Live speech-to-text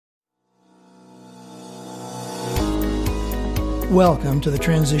Welcome to the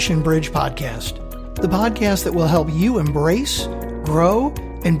Transition Bridge Podcast, the podcast that will help you embrace, grow,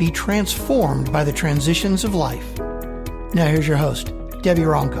 and be transformed by the transitions of life. Now here's your host, Debi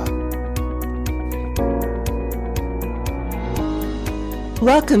Ronca.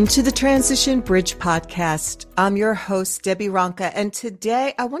 Welcome to the Transition Bridge Podcast. I'm your host, Debi Ronca, and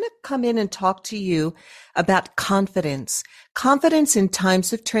today I want to come in and talk to you about confidence in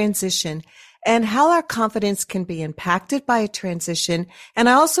times of transition, and how our confidence can be impacted by a transition. And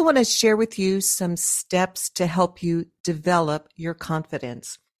I also want to share with you some steps to help you develop your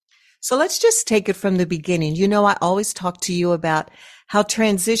confidence. So let's just take it from the beginning. You know, I always talk to you about how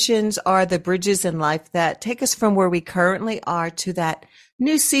transitions are the bridges in life that take us from where we currently are to that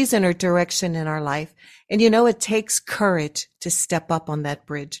new season or direction in our life. And you know, it takes courage to step up on that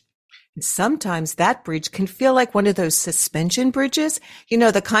bridge. And sometimes that bridge can feel like one of those suspension bridges, you know,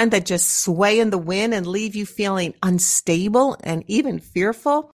 the kind that just sway in the wind and leave you feeling unstable and even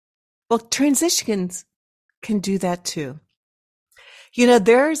fearful. Well, transitions can do that too. You know,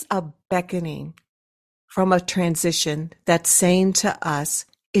 there's a beckoning from a transition that's saying to us,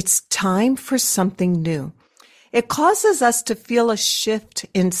 it's time for something new. It causes us to feel a shift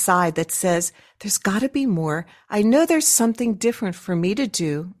inside that says, there's got to be more. I know there's something different for me to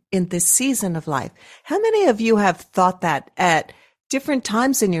do in this season of life. How many of you have thought that at different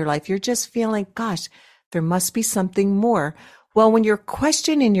times in your life? You're just feeling, gosh, there must be something more. Well, when you're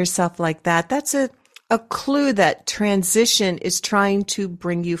questioning yourself like that, that's a clue that transition is trying to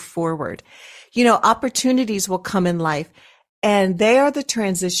bring you forward. You know, opportunities will come in life, and they are the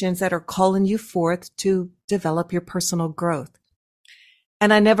transitions that are calling you forth to develop your personal growth.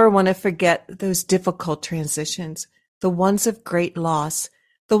 And I never want to forget those difficult transitions, the ones of great loss,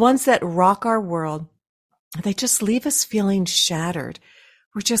 the ones that rock our world. They just leave us feeling shattered.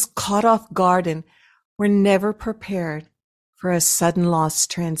 We're just caught off guard, and we're never prepared for a sudden loss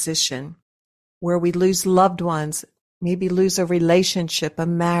transition where we lose loved ones, maybe lose a relationship, a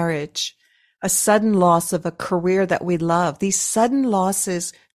marriage, a sudden loss of a career that we love. These sudden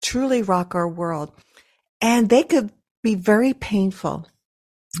losses truly rock our world, and they could be very painful.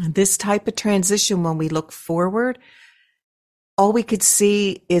 This type of transition, when we look forward, all we could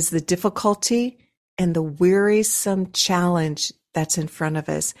see is the difficulty and the wearisome challenge that's in front of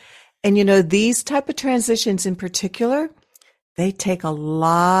us. And you know, these type of transitions in particular, they take a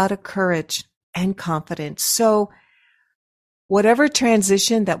lot of courage and confidence. So whatever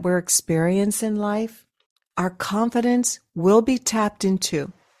transition that we're experiencing in life, our confidence will be tapped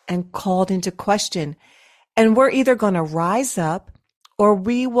into and called into question. And we're either going to rise up, or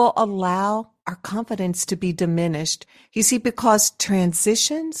we will allow our confidence to be diminished. You see, because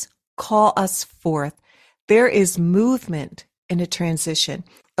transitions call us forth. There is movement in a transition,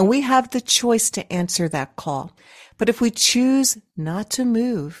 and we have the choice to answer that call. But if we choose not to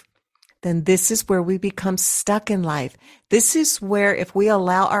move, then this is where we become stuck in life. This is where, if we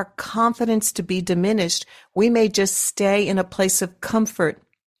allow our confidence to be diminished, we may just stay in a place of comfort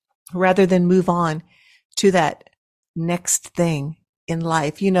rather than move on to that next thing in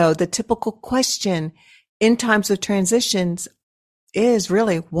life. You know, the typical question in times of transitions is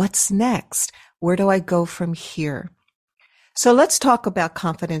really, what's next? Where do I go from here? So let's talk about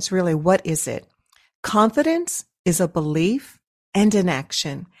confidence. Really, what is it? Confidence is a belief and an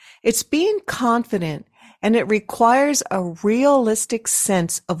action. It's being confident, and it requires a realistic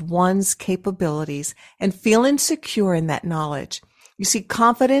sense of one's capabilities and feeling secure in that knowledge. You see,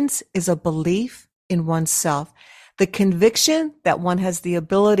 confidence is a belief in oneself, the conviction that one has the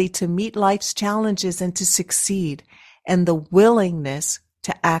ability to meet life's challenges and to succeed, and the willingness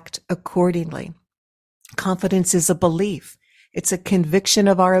to act accordingly. Confidence is a belief. It's a conviction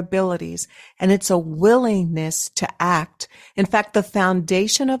of our abilities, and it's a willingness to act. In fact, the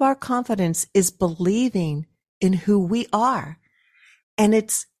foundation of our confidence is believing in who we are, and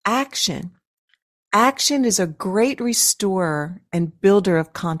it's action. Action is a great restorer and builder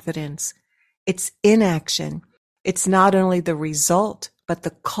of confidence. It's inaction. It's not only the result, but the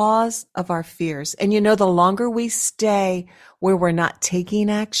cause of our fears. And you know, the longer we stay where we're not taking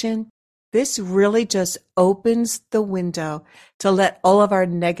action, this really just opens the window to let all of our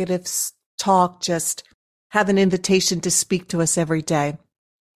negative talk just have an invitation to speak to us every day.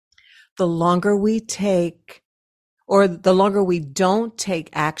 The longer we take, or the longer we don't take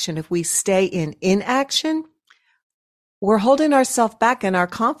action, if we stay in inaction, we're holding ourselves back, and our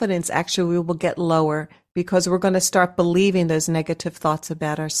confidence actually will get lower because we're going to start believing those negative thoughts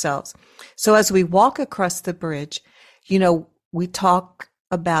about ourselves. So as we walk across the bridge, you know, we talk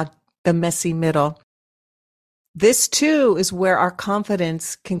about the messy middle. This too is where our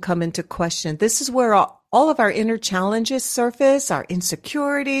confidence can come into question. This is where all of our inner challenges surface, our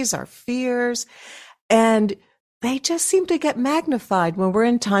insecurities, our fears, and they just seem to get magnified when we're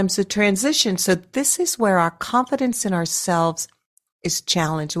in times of transition. So this is where our confidence in ourselves is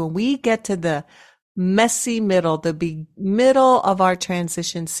challenged. When we get to the messy middle, the middle of our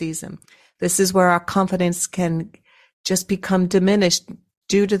transition season, this is where our confidence can just become diminished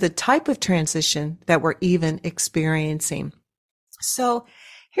due to the type of transition that we're even experiencing. So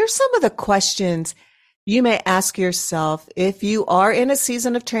here's some of the questions you may ask yourself if you are in a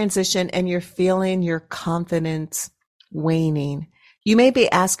season of transition and you're feeling your confidence waning. You may be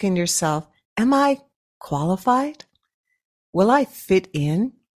asking yourself, am I qualified? Will I fit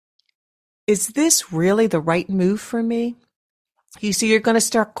in? Is this really the right move for me? You see, you're going to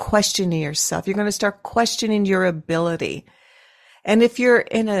start questioning yourself. You're going to start questioning your ability. And if you're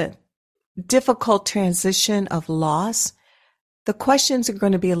in a difficult transition of loss, the questions are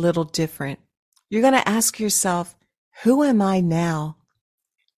going to be a little different. You're going to ask yourself, who am I now?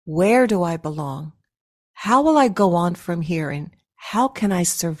 Where do I belong? How will I go on from here? And how can I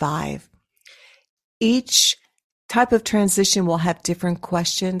survive? Each type of transition will have different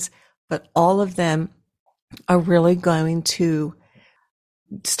questions, but all of them are really going to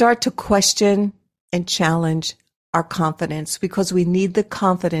start to question and challenge our confidence because we need the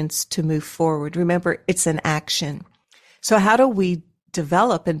confidence to move forward. Remember, it's an action. So how do we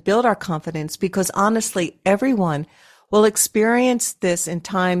develop and build our confidence? Because honestly, everyone will experience this in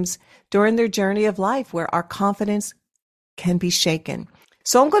times during their journey of life where our confidence can be shaken.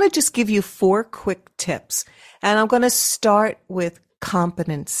 So I'm going to just give you 4 quick tips, and I'm going to start with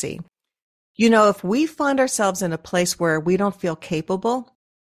competency. You know, if we find ourselves in a place where we don't feel capable,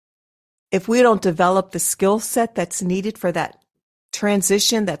 if we don't develop the skill set that's needed for that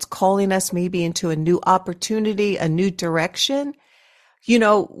transition that's calling us maybe into a new opportunity, a new direction, you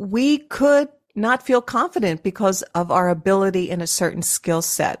know, we could not feel confident because of our ability in a certain skill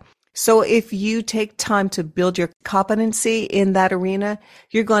set. So if you take time to build your competency in that arena,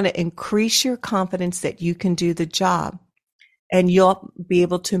 you're going to increase your confidence that you can do the job and you'll be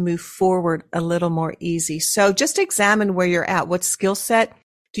able to move forward a little more easy. So just examine where you're at. What skill set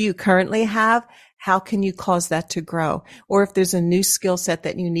do you currently have? How can you cause that to grow? Or if there's a new skill set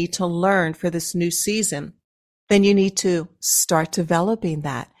that you need to learn for this new season, then you need to start developing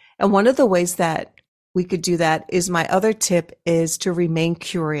that. And one of the ways that we could do that is my other tip is to remain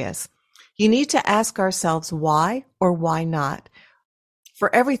curious. You need to ask ourselves why or why not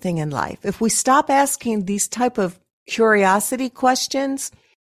for everything in life. If we stop asking these type of curiosity questions,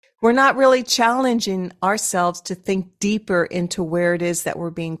 we're not really challenging ourselves to think deeper into where it is that we're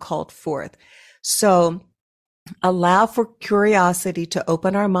being called forth. So allow for curiosity to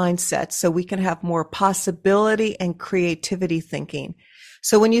open our mindset so we can have more possibility and creativity thinking.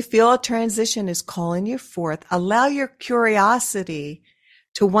 So when you feel a transition is calling you forth, allow your curiosity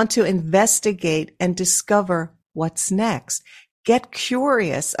to want to investigate and discover what's next. Get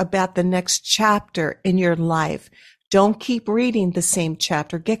curious about the next chapter in your life. Don't keep reading the same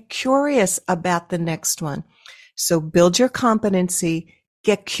chapter. Get curious about the next one. So build your competency.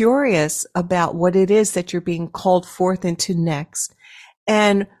 Get curious about what it is that you're being called forth into next.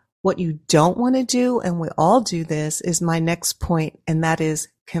 And what you don't want to do, and we all do this, is my next point, and that is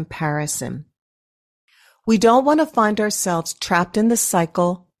comparison. We don't want to find ourselves trapped in the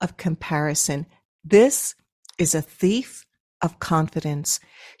cycle of comparison. This is a thief of confidence.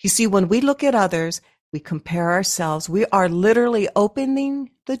 You see, when we look at others, we compare ourselves. We are literally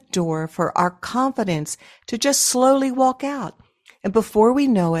opening the door for our confidence to just slowly walk out. And before we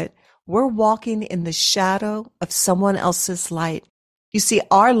know it, we're walking in the shadow of someone else's light. You see,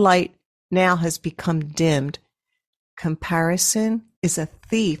 our light now has become dimmed. Comparison is a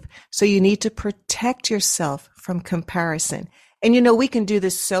thief. So you need to protect yourself from comparison. And you know, we can do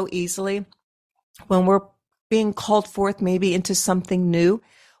this so easily when we're being called forth maybe into something new.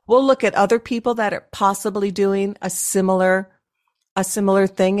 We'll look at other people that are possibly doing a similar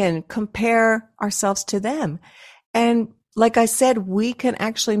thing and compare ourselves to them. And like I said, we can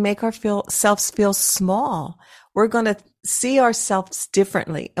actually make ourselves feel small. We're going to see ourselves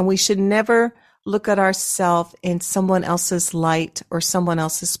differently, and we should never look at ourselves in someone else's light or someone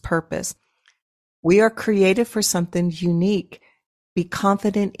else's purpose. We are created for something unique. Be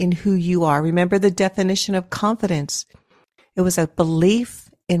confident in who you are. Remember the definition of confidence. It was a belief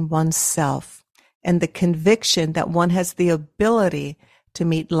in oneself and the conviction that one has the ability to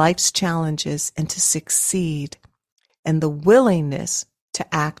meet life's challenges and to succeed, and the willingness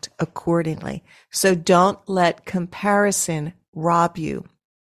to act accordingly. So don't let comparison rob you.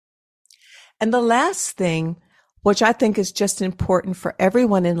 And the last thing which I think is just important for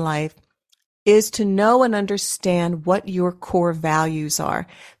everyone in life, is to know and understand what your core values are.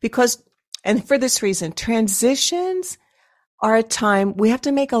 Because, and for this reason, transitions are a time we have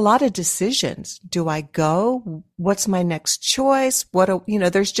to make a lot of decisions. Do I go? What's my next choice?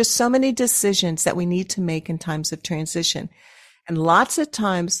 There's just so many decisions that we need to make in times of transition. And lots of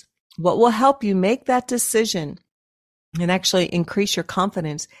times, what will help you make that decision and actually increase your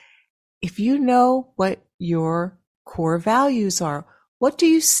confidence, if you know what your core values are. What do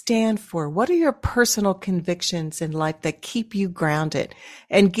you stand for? What are your personal convictions in life that keep you grounded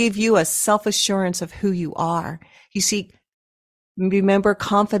and give you a self-assurance of who you are? You see, remember,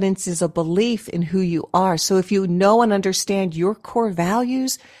 confidence is a belief in who you are. So if you know and understand your core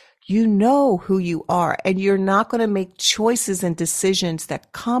values, you know who you are, and you're not going to make choices and decisions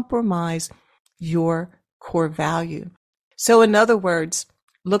that compromise your core value. So in other words,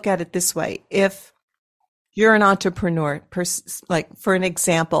 look at it this way. If you're an entrepreneur, like for an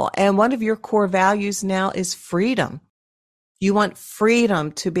example, and one of your core values now is freedom. You want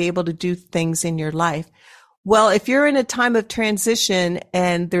freedom to be able to do things in your life. Well, if you're in a time of transition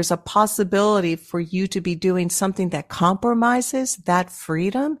and there's a possibility for you to be doing something that compromises that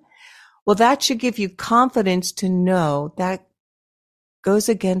freedom, well, that should give you confidence to know that goes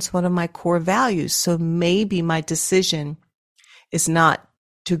against one of my core values. So maybe my decision is not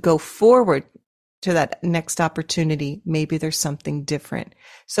to go forward to that next opportunity. Maybe there's something different.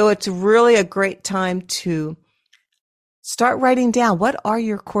 So it's really a great time to start writing down what are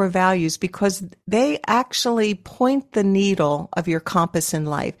your core values, because they actually point the needle of your compass in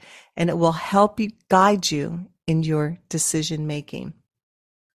life, and it will help you guide you in your decision making.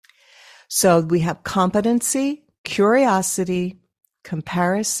 So we have competency, curiosity,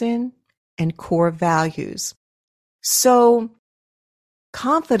 comparison, and core values. So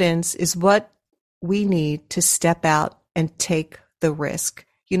confidence is what we need to step out and take the risk.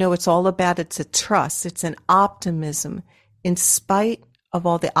 It's all about, it's a trust, it's an optimism in spite of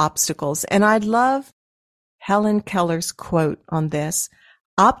all the obstacles. And I love Helen Keller's quote on this.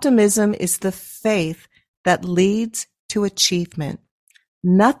 Optimism is the faith that leads to achievement.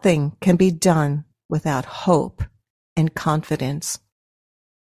 Nothing can be done without hope and confidence.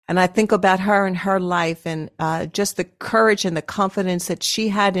 And I think about her and her life and just the courage and the confidence that she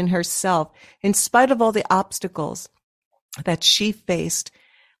had in herself, in spite of all the obstacles that she faced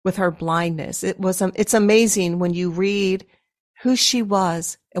with her blindness. It's amazing when you read who she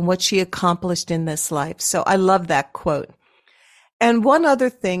was and what she accomplished in this life. So I love that quote. And one other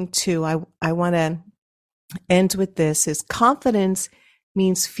thing too, I want to end with this, is confidence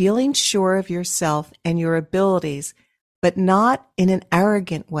means feeling sure of yourself and your abilities, but not in an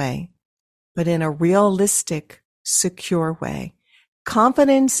arrogant way, but in a realistic, secure way.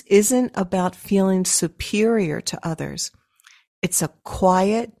 Confidence isn't about feeling superior to others. It's a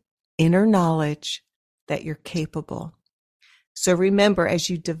quiet inner knowledge that you're capable. So remember, as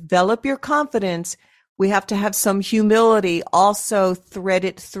you develop your confidence, we have to have some humility also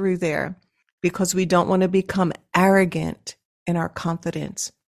threaded through there, because we don't want to become arrogant in our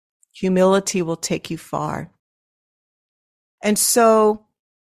confidence. Humility will take you far. And so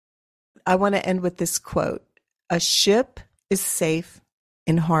I want to end with this quote. A ship is safe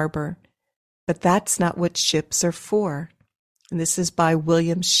in harbor, but that's not what ships are for. And this is by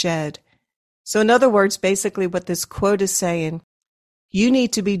William Shedd. So in other words, basically what this quote is saying, you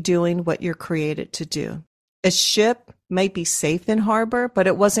need to be doing what you're created to do. A ship might be safe in harbor, but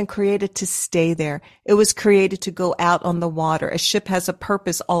it wasn't created to stay there. It was created to go out on the water. A ship has a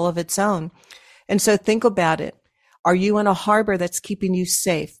purpose all of its own. And so think about it. Are you in a harbor that's keeping you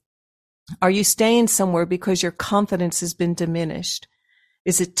safe? Are you staying somewhere because your confidence has been diminished?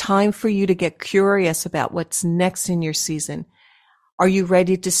 Is it time for you to get curious about what's next in your season? Are you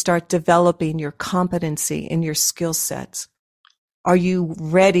ready to start developing your competency and your skill sets? Are you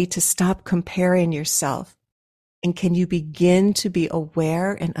ready to stop comparing yourself? And can you begin to be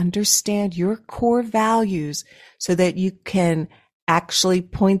aware and understand your core values so that you can actually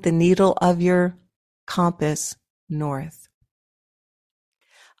point the needle of your compass north?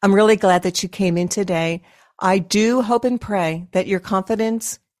 I'm really glad that you came in today. I do hope and pray that your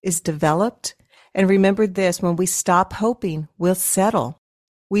confidence is developed. And remember this, when we stop hoping, we'll settle.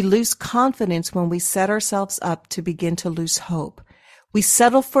 We lose confidence when we set ourselves up to begin to lose hope. We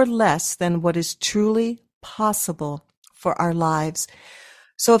settle for less than what is truly possible for our lives.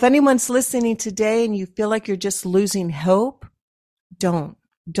 So if anyone's listening today and you feel like you're just losing hope, don't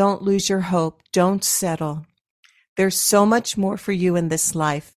lose your hope. Don't settle. There's so much more for you in this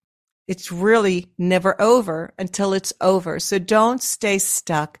life. It's really never over until it's over. So don't stay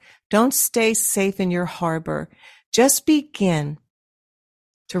stuck. Don't stay safe in your harbor. Just begin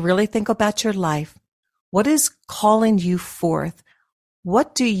to really think about your life. What is calling you forth?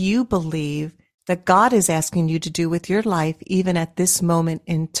 What do you believe that God is asking you to do with your life, even at this moment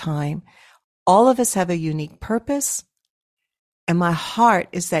in time? All of us have a unique purpose, and my heart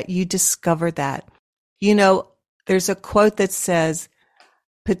is that you discover that. You know, there's a quote that says,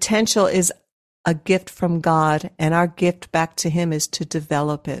 potential is a gift from God, and our gift back to Him is to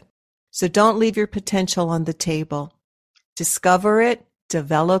develop it. So don't leave your potential on the table. Discover it,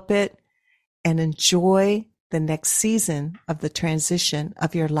 develop it, and enjoy the next season of the transition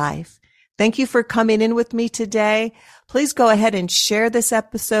of your life. Thank you for coming in with me today. Please go ahead and share this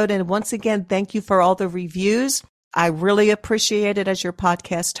episode. And once again, thank you for all the reviews. I really appreciate it as your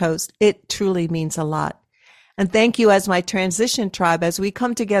podcast host. It truly means a lot. And thank you as my transition tribe as we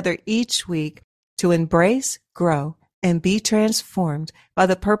come together each week to embrace, grow, and be transformed by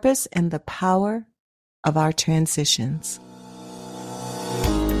the purpose and the power of our transitions.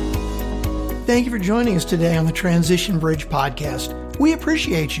 Thank you for joining us today on the Transition Bridge podcast. We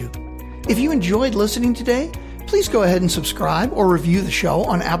appreciate you. If you enjoyed listening today, please go ahead and subscribe or review the show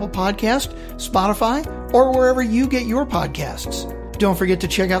on Apple Podcasts, Spotify, or wherever you get your podcasts. Don't forget to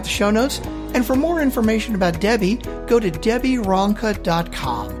check out the show notes. And for more information about Debi, go to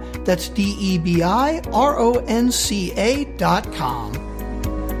DebiRonca.com. That's DebiRonca.com.